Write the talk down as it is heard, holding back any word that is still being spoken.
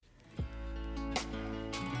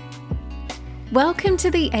Welcome to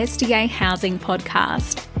the SDA Housing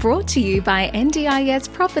Podcast, brought to you by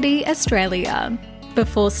NDIS Property Australia.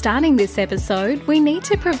 Before starting this episode, we need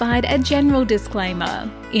to provide a general disclaimer.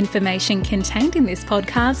 Information contained in this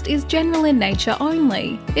podcast is general in nature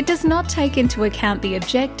only. It does not take into account the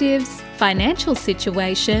objectives, financial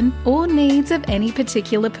situation, or needs of any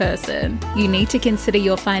particular person. You need to consider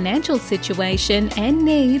your financial situation and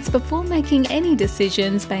needs before making any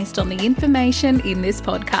decisions based on the information in this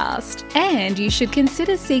podcast. And you should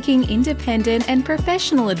consider seeking independent and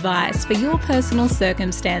professional advice for your personal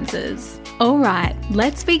circumstances. All right,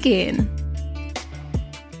 let's begin.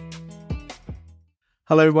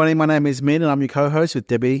 Hello everybody, my name is Min and I'm your co-host with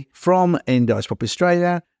Debbie from NDIS Property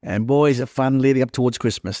Australia. And boys, it's fun leading up towards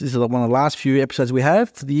Christmas. This is one of the last few episodes we have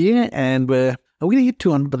for the year, and are we going to hit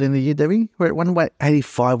 200 by the end of the year, Debbie? We're at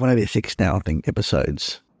 185, 186 now, I think,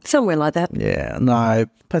 episodes. Somewhere like that. Yeah, no,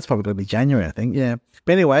 that's probably going to be January, I think, yeah.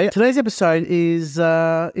 But anyway, today's episode is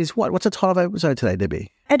what? What's the title of the episode today,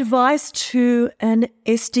 Debbie? Advice to an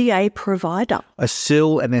SDA provider. A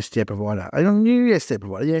SIL and SDA provider. A new SDA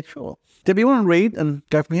provider, yeah, sure. Debbie, you want to read and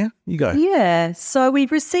go from here? You go. Yeah, so we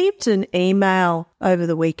received an email over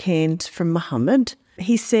the weekend from Mohammed.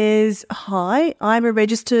 He says, "Hi, I'm a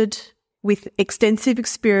registered with extensive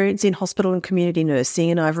experience in hospital and community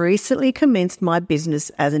nursing, and I've recently commenced my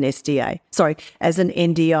business as an as an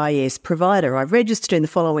NDIS provider. I've registered in the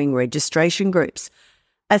following registration groups: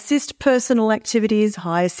 Assist Personal Activities,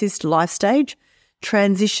 High Assist Life Stage,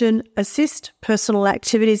 Transition Assist, Personal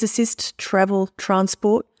Activities Assist, Travel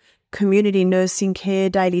Transport, Community Nursing Care,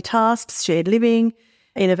 Daily Tasks, Shared Living,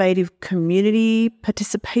 Innovative Community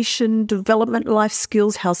Participation, Development Life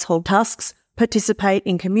Skills, Household Tasks, Participate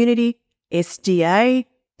in Community, SDA,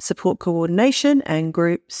 Support Coordination, and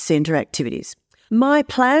Group Centre Activities. My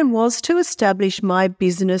plan was to establish my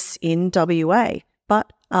business in WA,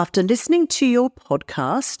 but after listening to your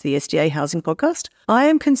podcast, the SDA Housing Podcast, I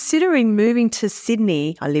am considering moving to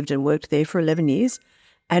Sydney. I lived and worked there for 11 years.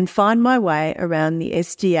 And find my way around the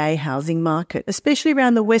SDA housing market, especially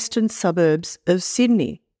around the western suburbs of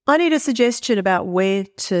Sydney. I need a suggestion about where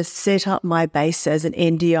to set up my base as an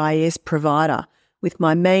NDIS provider, with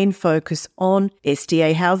my main focus on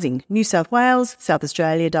SDA housing, New South Wales, South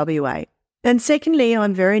Australia, WA. And secondly,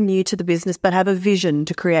 I'm very new to the business but have a vision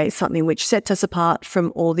to create something which sets us apart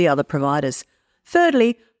from all the other providers.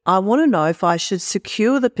 Thirdly, I want to know if I should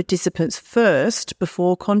secure the participants first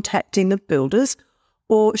before contacting the builders,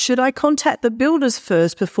 or should I contact the builders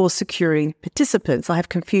first before securing participants? I have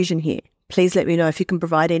confusion here. Please let me know if you can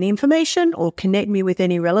provide any information or connect me with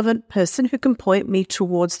any relevant person who can point me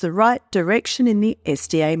towards the right direction in the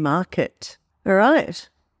SDA market. All right.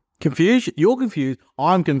 Confused? You're confused.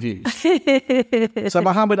 I'm confused. So,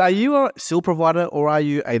 Mohammed, are you a SIL provider or are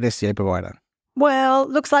you an SDA provider? Well,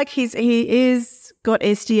 looks like he is got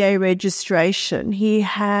SDA registration. He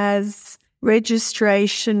has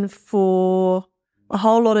registration for a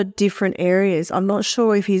whole lot of different areas. I'm not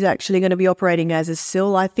sure if he's actually going to be operating as a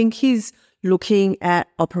SIL. I think he's looking at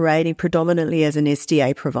operating predominantly as an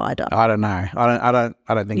SDA provider. I don't know. I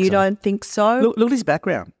don't think so. You don't think so? Look at his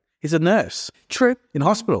background. He's a nurse. True. In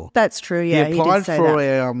hospital. That's true, yeah. He applied for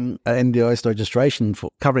an NDIS registration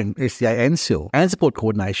for covering SDA and SIL and support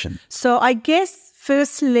coordination. So I guess,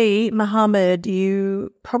 firstly, Mohammed,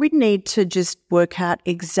 you probably need to just work out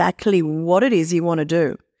exactly what it is you want to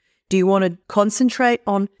do. Do you want to concentrate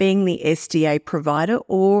on being the SDA provider,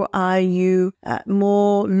 or are you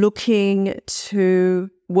more looking to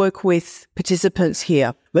work with participants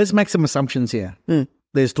here? Let's make some assumptions here.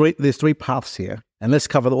 There's three paths here, and let's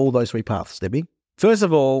cover all those three paths, Debbie. First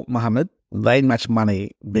of all, Mohammed, they ain't much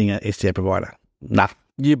money being an SDA provider. Nah.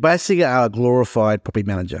 You basically are a glorified property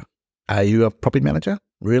manager. Are you a property manager?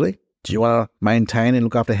 Really? Do you want to maintain and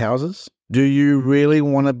look after houses? Do you really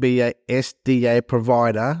want to be a SDA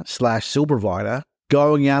provider / SIL provider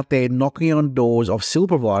going out there knocking on doors of SIL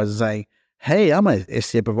providers and saying, hey, I'm a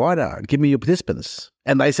SDA provider, give me your participants?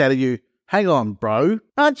 And they say to you, hang on, bro,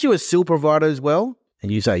 aren't you a SIL provider as well?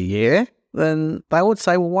 And you say, yeah. Then they would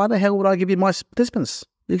say, well, why the hell would I give you my participants?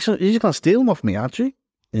 You're just going to steal them off me, aren't you?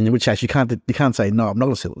 In which case, you can't say, no, I'm not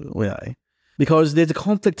going to steal them. Because there's a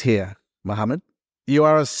conflict here, Mohammed. You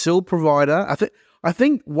are a SIL provider. I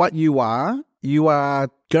think what you are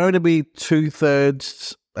going to be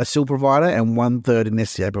 2/3 a SIL provider and 1/3 an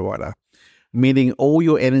SDA provider, meaning all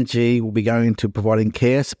your energy will be going to providing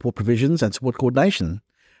care, support provisions, and support coordination.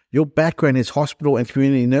 Your background is hospital and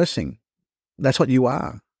community nursing. That's what you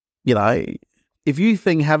are. If you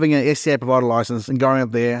think having an SDA provider license and going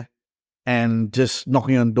up there and just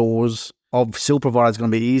knocking on doors of SIL providers is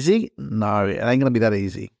going to be easy, no, it ain't going to be that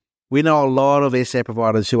easy. We know a lot of SDA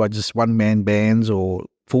providers who are just one-man bands or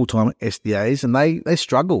full-time SDAs, and they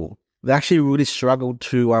struggle. They actually really struggle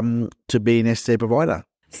to be an SDA provider.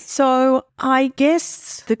 So I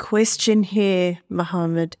guess the question here,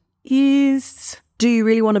 Mohammed, is do you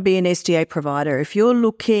really want to be an SDA provider? If you're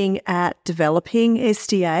looking at developing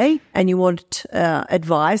SDA and you want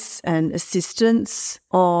advice and assistance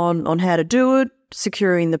on how to do it,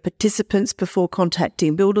 securing the participants before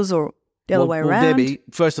contacting builders or the other way around. Debbie,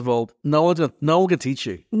 first of all, no one can teach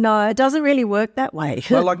you. No, it doesn't really work that way.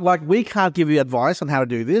 like we can't give you advice on how to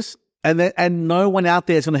do this, and no one out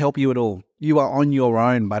there is going to help you at all. You are on your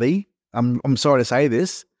own, buddy. I'm sorry to say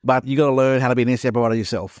this, but you got to learn how to be an SDA provider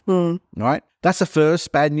yourself. Right? That's the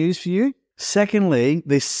first bad news for you. Secondly,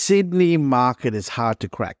 the Sydney market is hard to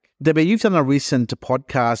crack. Debbie, you've done a recent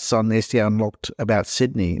podcast on SDA Unlocked about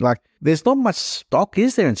Sydney. Like, there's not much stock,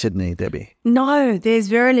 is there, in Sydney, Debbie? No, there's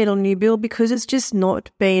very little new build because it's just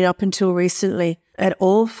not been up until recently at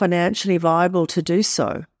all financially viable to do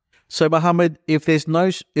so. So, Mohammed, if there's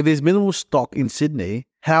minimal stock in Sydney,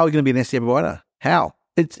 how are you going to be an SDA provider? How?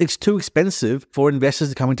 It's too expensive for investors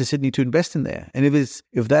to come into Sydney to invest in there. And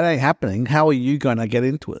if that ain't happening, how are you going to get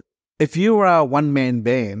into it? If you are a one-man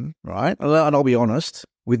band, right, and I'll be honest,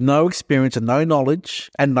 with no experience and no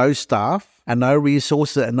knowledge and no staff and no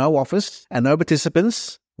resources and no office and no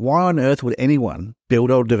participants, why on earth would anyone,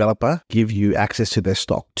 builder or developer, give you access to their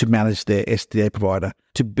stock to manage their SDA provider,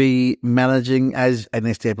 to be managing as an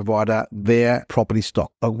SDA provider their property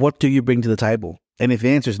stock? Like, what do you bring to the table? And if the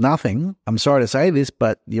answer is nothing, I'm sorry to say this,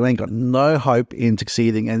 but you ain't got no hope in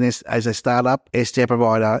succeeding as a startup SDA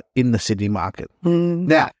provider in the Sydney market.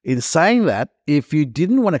 Now, in saying that, if you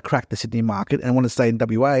didn't want to crack the Sydney market and want to stay in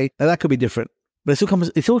WA, now that could be different. But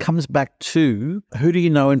it still comes back to, who do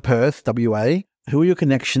you know in Perth, WA? Who are your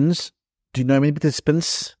connections? Do you know many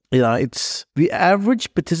participants? It's the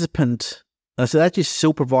average participant. So actually,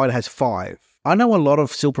 SIL provider has 5. I know a lot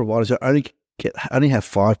of SIL providers that only have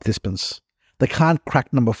 5 participants. They can't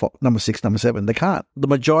crack number 6, number 7. They can't. The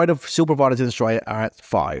majority of SIL providers in Australia are at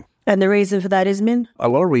 5. And the reason for that is, Min? A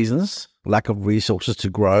lot of reasons. Lack of resources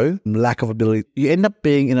to grow, lack of ability. You end up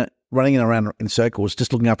being running around in circles,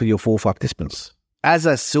 just looking after your 4 or 5 participants. As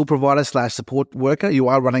a SIL provider / support worker, you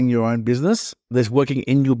are running your own business. There's working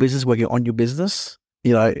in your business, working on your business.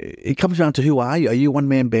 It comes down to, who are you? Are you a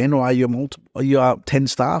one-man band, or are you 10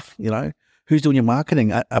 staff? Who's doing your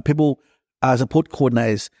marketing? Are people support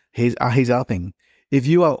coordinators? Here's our thing. If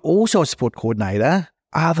you are also a support coordinator,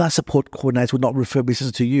 other support coordinators would not refer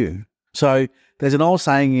business to you. So there's an old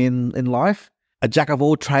saying in life, a jack of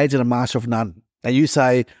all trades and a master of none. And you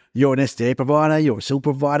say you're an SDA provider, you're a SIL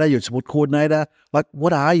provider, you're a support coordinator. Like,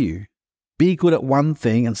 what are you? Be good at one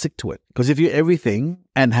thing and stick to it. Because if you're everything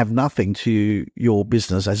and have nothing to your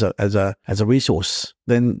business as a resource,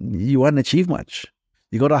 then you won't achieve much.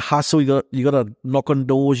 You got to hustle. You got to knock on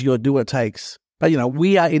doors. You got to do what it takes. But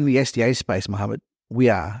we are in the SDA space, Mohammed. We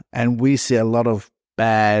are, and we see a lot of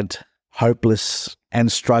bad, hopeless,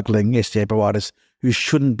 and struggling SDA providers who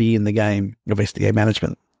shouldn't be in the game of SDA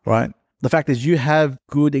management. Right? The fact is, you have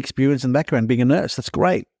good experience and background being a nurse. That's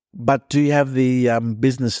great. But do you have the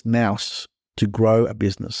business nous to grow a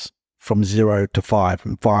business from 0 to 5,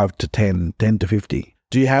 from 5 to 10, 10 to 50?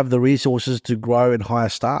 Do you have the resources to grow and hire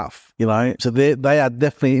staff? So they are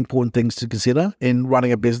definitely important things to consider in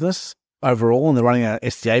running a business overall, and they're running an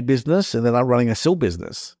SDA business, and they're not running a SIL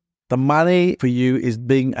business. The money for you is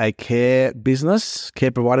being a care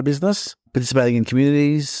provider business, participating in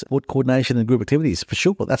communities, support coordination, and group activities, for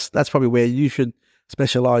sure. That's probably where you should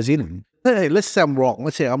specialise in. Hey, let's say I'm wrong.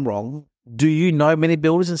 Let's say I'm wrong. Do you know many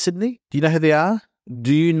builders in Sydney? Do you know who they are?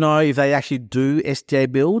 Do you know if they actually do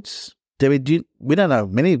SDA builds? We don't know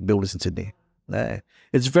many builders in Sydney. No.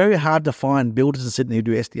 It's very hard to find builders in Sydney who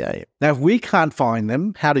do SDA. Now, if we can't find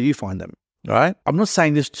them, how do you find them? All right? I'm not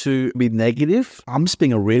saying this to be negative. I'm just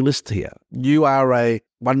being a realist here. You are a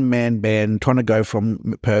one-man band trying to go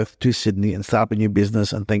from Perth to Sydney and start up a new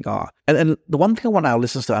business and think, And the one thing I want our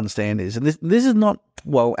listeners to understand is, and this is not,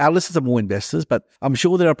 our listeners are more investors, but I'm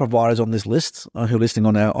sure there are providers on this list who are listening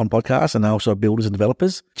on podcasts, and also builders and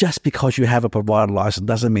developers. Just because you have a provider license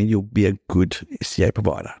doesn't mean you'll be a good SDA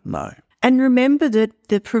provider. No. And remember that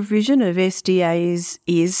the provision of SDA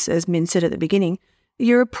is, as Min said at the beginning,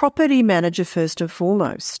 you're a property manager first and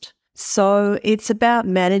foremost. So it's about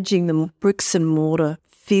managing the bricks and mortar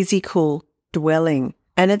physical dwelling.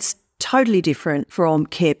 And it's totally different from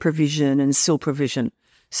care provision and SIL provision.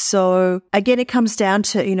 So again, it comes down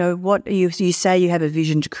to, what you say you have a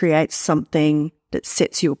vision to create something that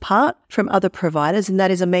sets you apart from other providers, and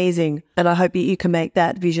that is amazing. And I hope you can make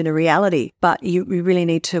that vision a reality. But you really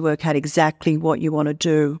need to work out exactly what you want to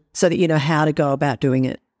do so that you know how to go about doing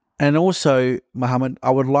it. And also, Mohammed,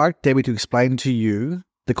 I would like Debbie to explain to you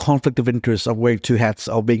the conflict of interest of wearing two hats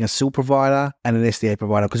of being a SIL provider and an SDA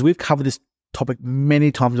provider, because we've covered this topic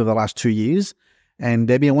many times over the last 2 years. And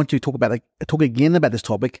Debbie, I want you to talk again about this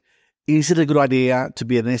topic. Is it a good idea to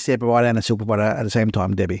be an SDA provider and a SIL provider at the same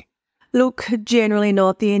time, Debbie? Look, generally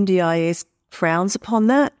not. The NDIS frowns upon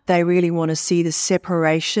that. They really want to see the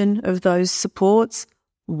separation of those supports.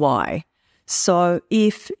 Why? So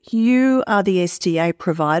if you are the SDA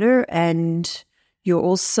provider and you're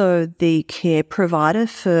also the care provider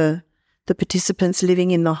for the participants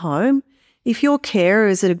living in the home, if your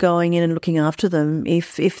carers that are going in and looking after them,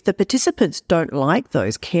 if the participants don't like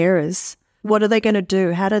those carers, what are they going to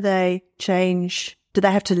do? How do they change? Do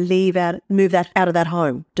they have to move out of that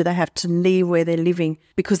home? Do they have to leave where they're living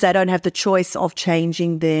because they don't have the choice of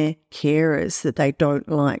changing their carers that they don't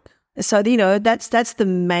like? So, that's the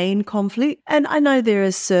main conflict. And I know there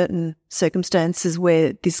are certain circumstances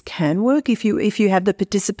where this can work. If you have the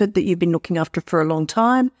participant that you've been looking after for a long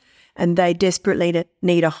time and they desperately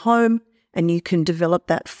need a home and you can develop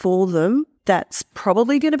that for them, that's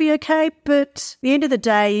probably going to be okay. But at the end of the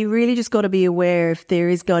day, you really just got to be aware if there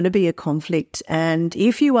is going to be a conflict. And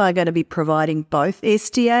if you are going to be providing both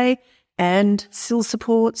SDA and SIL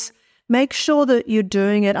supports, make sure that you're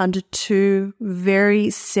doing it under two very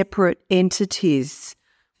separate entities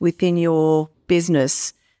within your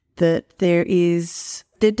business, that there is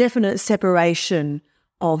the definite separation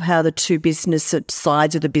of how the two business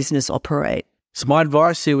sides of the business operate. So my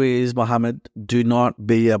advice to you is, Mohammed, do not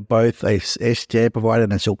be both a SDA provider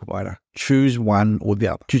and a SIL provider. Choose one or the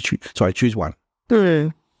other. Choose one.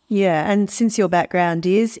 Yeah, and since your background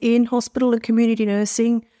is in hospital and community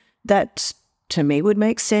nursing, that to me would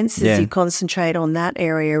make sense as you concentrate on that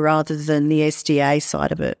area rather than the SDA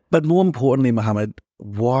side of it. But more importantly, Mohammed,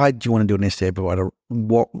 why do you want to do an SDA provider?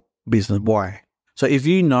 What business? Why? So if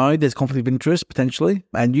you know there's conflict of interest potentially,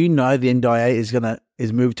 and you know the NDIA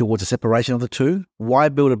is moved towards a separation of the two, why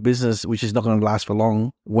build a business which is not going to last for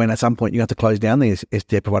long when at some point you have to close down the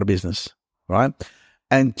SDA provider business, right?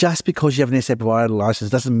 And just because you have an SDA provider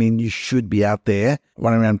license doesn't mean you should be out there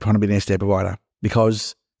running around trying to be an SDA provider,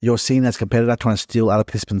 because you're seen as a competitor trying to steal other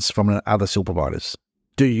participants from other SIL providers.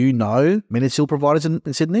 Do you know many SIL providers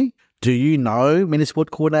in Sydney? Do you know many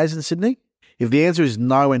support coordinators in Sydney? If the answer is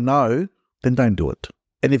no and no, then don't do it.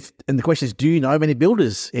 And the question is, do you know many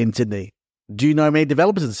builders in Sydney? Do you know many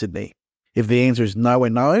developers in Sydney? If the answer is no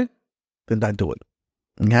and no, then don't do it.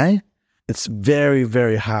 Okay? It's very,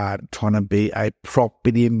 very hard trying to be a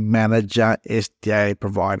property manager SDA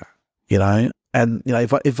provider, And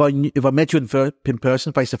if I met you in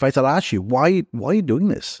person, face to face, I'd ask you, why are you doing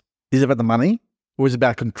this? Is it about the money, or is it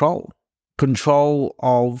about control? Control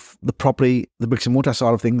of the property, the bricks and mortar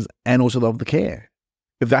side of things, and also of the care.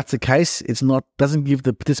 If that's the case, doesn't give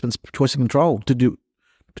the participants choice and control to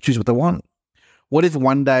choose what they want. What if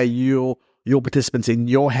one day your participants in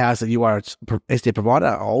your house that you are an SDA provider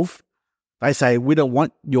of, they say, we don't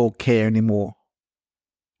want your care anymore.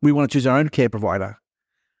 We want to choose our own care provider.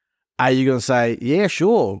 Are you going to say, yeah,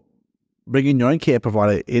 sure, bring in your own care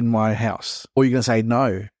provider in my house? Or are you going to say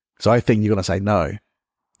no? So I think you're going to say no,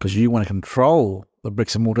 because you want to control the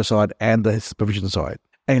bricks and mortar side and the supervision side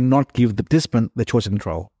and not give the participant the choice and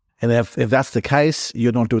control. And if that's the case,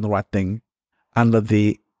 you're not doing the right thing under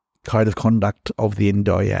the code of conduct of the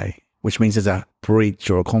NDIA, which means there's a breach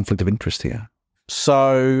or a conflict of interest here.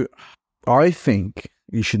 So I think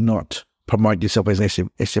you should not promote yourself as an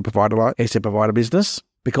SDA provider business,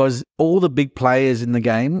 because all the big players in the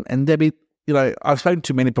game, and Debbie, I've spoken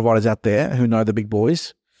to many providers out there who know the big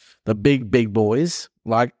boys, the big boys,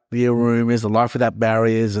 like the Arumas, the Life Without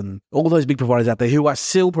Barriers, and all those big providers out there who are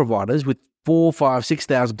SIL providers with 4,000, 5,000,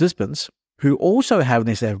 6,000 participants who also have an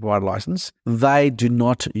SDA provider license. They do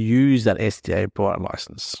not use that SDA provider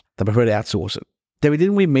license. They prefer to outsource it. Debbie,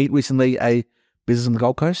 didn't we meet recently a business on the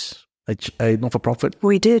Gold Coast, a not-for-profit?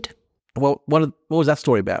 We did. Well, what was that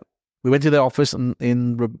story about? We went to their office at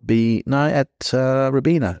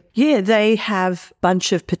Robina. Yeah, they have a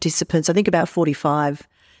bunch of participants, I think about 45,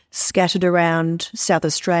 scattered around South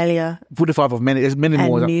Australia. 45 of many, there's many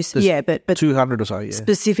more. But 200 or so, yeah.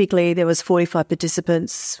 Specifically, there was 45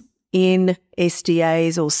 participants in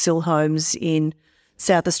SDAs or SIL homes in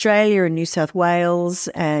South Australia and New South Wales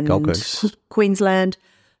and Queensland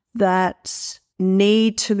that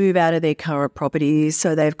need to move out of their current properties.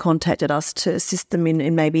 So they've contacted us to assist them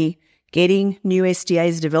in maybe getting new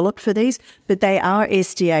SDAs developed for these. But they are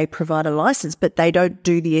SDA provider licensed, but they don't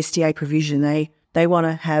do the SDA provision. They They want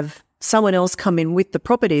to have someone else come in with the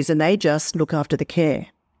properties and they just look after the care.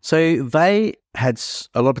 So they had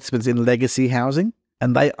a lot of participants in legacy housing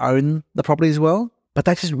and they own the property as well. But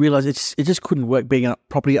they just realised it just couldn't work being a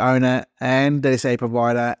property owner and an SDA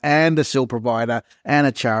provider and a SIL provider and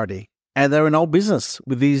a charity. And they're an old business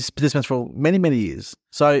with these participants for many, many years.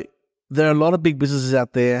 So there are a lot of big businesses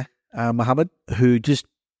out there, Mohammed, who just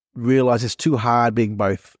realise it's too hard being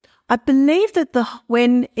both. I believe that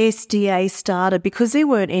when SDA started, because there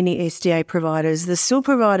weren't any SDA providers, the SIL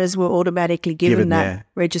providers were automatically given that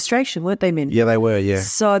registration, weren't they, Min? Yeah, they were, yeah.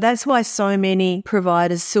 So that's why so many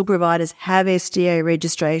providers, SIL providers, have SDA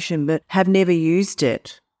registration but have never used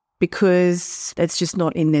it because it's just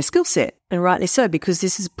not in their skill set. And rightly so, because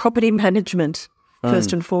this is property management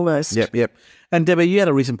first and foremost. Yep. And Debbie, you had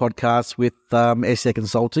a recent podcast with SDA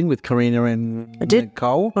Consulting with Karina and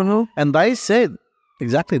Cole. And they said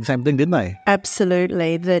exactly the same thing, didn't they?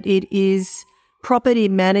 Absolutely, that it is property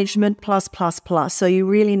management plus. So you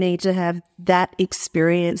really need to have that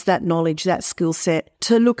experience, that knowledge, that skill set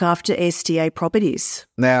to look after SDA properties.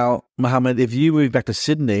 Now, Mohammed, if you move back to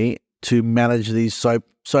Sydney to manage these so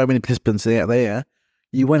many participants out there,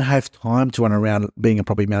 you won't have time to run around being a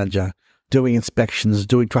property manager, doing inspections,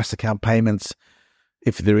 doing trust account payments,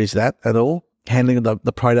 if there is that at all, handling the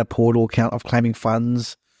Proda portal account of claiming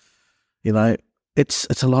funds,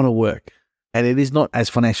 It's a lot of work, and it is not as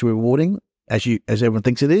financially rewarding as everyone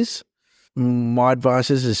thinks it is. My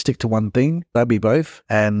advice is to stick to one thing. Don't be both,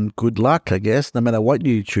 and good luck, I guess, no matter what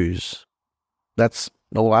you choose. That's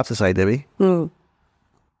all I have to say, Debbie.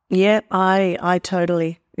 Yeah, I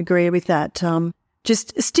totally agree with that.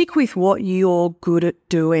 Just stick with what you're good at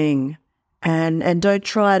doing, and don't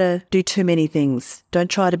try to do too many things. Don't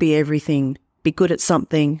try to be everything. Be good at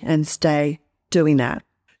something and stay doing that.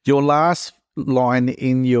 Your last line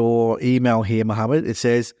in your email here, Mohammed, it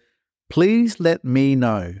says, please let me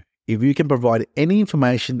know if you can provide any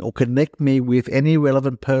information or connect me with any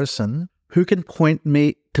relevant person who can point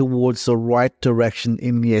me towards the right direction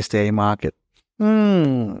in the SDA market.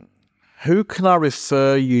 Who can I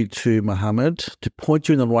refer you to, Mohammed, to point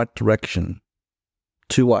you in the right direction?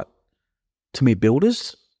 To what? To me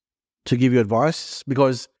builders? To give you advice?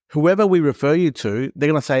 Because whoever we refer you to, they're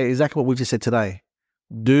going to say exactly what we just said today.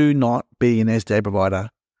 Do not be an SDA provider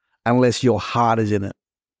unless your heart is in it,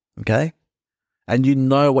 okay? And you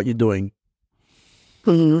know what you're doing.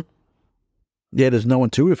 Yeah, there's no one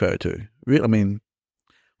to refer to. Really, I mean,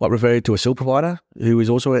 refer you to a SIL provider who is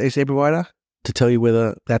also an SDA provider to tell you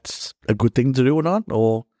whether that's a good thing to do or not?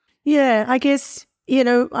 Or yeah, I guess,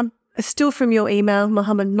 I'm still from your email,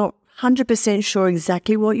 Mohammed, not 100% sure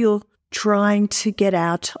exactly what you're trying to get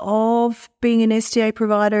out of being an SDA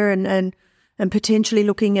provider and potentially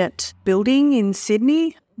looking at building in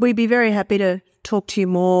Sydney. We'd be very happy to talk to you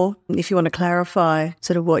more if you want to clarify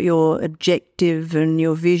sort of what your objective and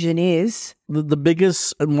your vision is. The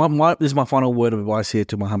biggest, and this is my final word of advice here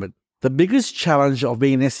to Mohammed, the biggest challenge of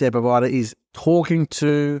being an SDA provider is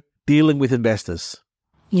dealing with investors.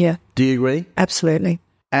 Yeah. Do you agree? Absolutely.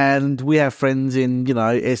 And we have friends in,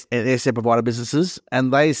 SDA provider businesses,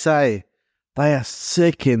 and they say they are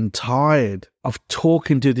sick and tired of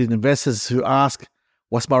talking to these investors who ask,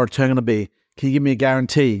 what's my return going to be? Can you give me a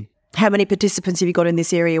guarantee? How many participants have you got in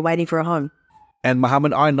this area waiting for a home? And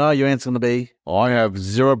Mohammed, I know your answer is going to be, I have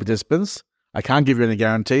 0 participants. I can't give you any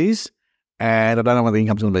guarantees. And I don't know what the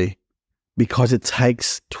income's going to be. Because it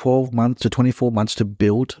takes 12 months to 24 months to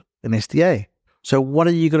build an SDA. So what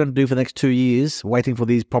are you going to do for the next 2 years waiting for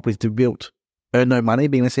these properties to be built? Earn no money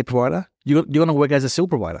being an SDA provider? You're going to work as a SIL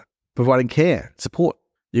provider, providing care, support.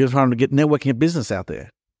 You're trying to get networking a business out there.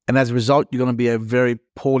 And as a result, you're going to be a very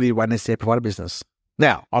poorly run SDA provider business.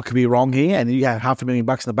 Now, I could be wrong here, and you have $500,000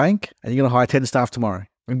 in the bank, and you're going to hire 10 staff tomorrow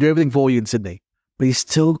and do everything for you in Sydney. But you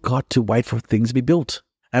still got to wait for things to be built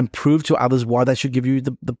and prove to others why they should give you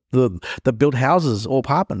the built houses or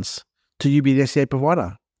apartments to you be the SDA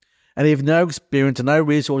provider. And if you have no experience and no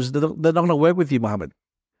resources, they're not going to work with you, Mohammed.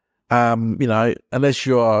 Unless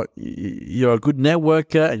you're a good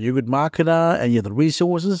networker and you're a good marketer and you have the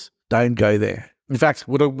resources, don't go there. In fact,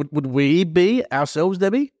 would we be ourselves,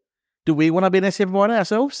 Debbie? Do we want to be an SDA provider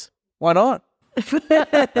ourselves? Why not?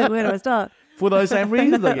 Where do I start? For those same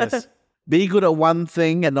reasons, I guess. Be good at one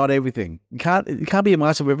thing and not everything. You can't be a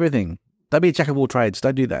master of everything. Don't be a jack of all trades.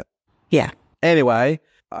 Don't do that. Yeah. Anyway,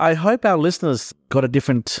 I hope our listeners got a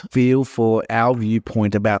different feel for our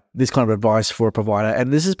viewpoint about this kind of advice for a provider.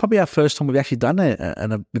 And this is probably our first time we've actually done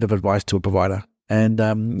a bit of advice to a provider. And,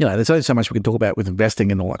 there's only so much we can talk about with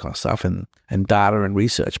investing and all that kind of stuff and data and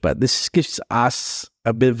research. But this gives us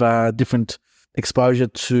a bit of a different exposure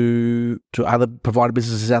to other provider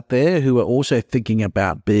businesses out there who are also thinking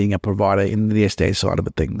about being a provider in the SDA side of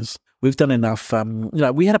things. We've done enough.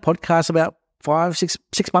 We had a podcast about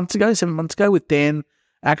 7 months ago with Dan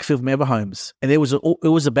Ackfield from Everhomes, and it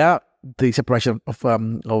was about the separation of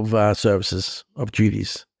services, of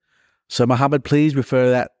duties. So Mohammed, please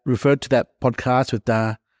refer to that podcast with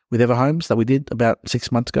Everhomes that we did about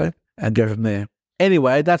 6 months ago, and go from there.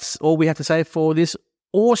 Anyway, that's all we have to say for this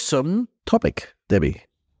awesome topic, Debbie.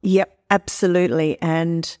 Yep, absolutely.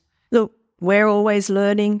 And look, we're always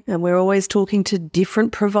learning and we're always talking to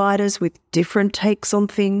different providers with different takes on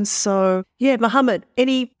things. So, yeah, Mohammed,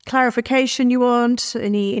 any clarification you want,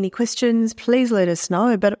 any questions, please let us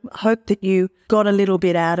know. But I hope that you got a little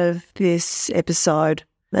bit out of this episode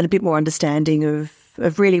and a bit more understanding of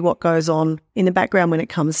really what goes on in the background when it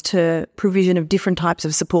comes to provision of different types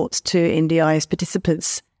of supports to NDIS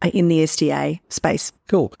participants in the SDA space.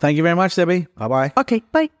 Cool. Thank you very much, Debbie. Bye-bye. Okay,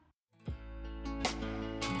 bye.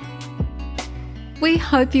 We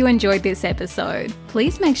hope you enjoyed this episode.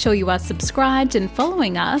 Please make sure you are subscribed and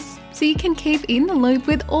following us so you can keep in the loop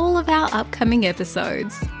with all of our upcoming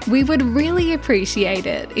episodes. We would really appreciate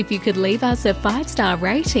it if you could leave us a 5-star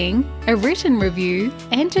rating, a written review,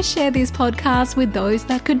 and to share this podcast with those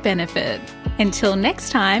that could benefit. Until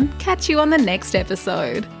next time, catch you on the next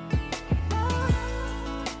episode.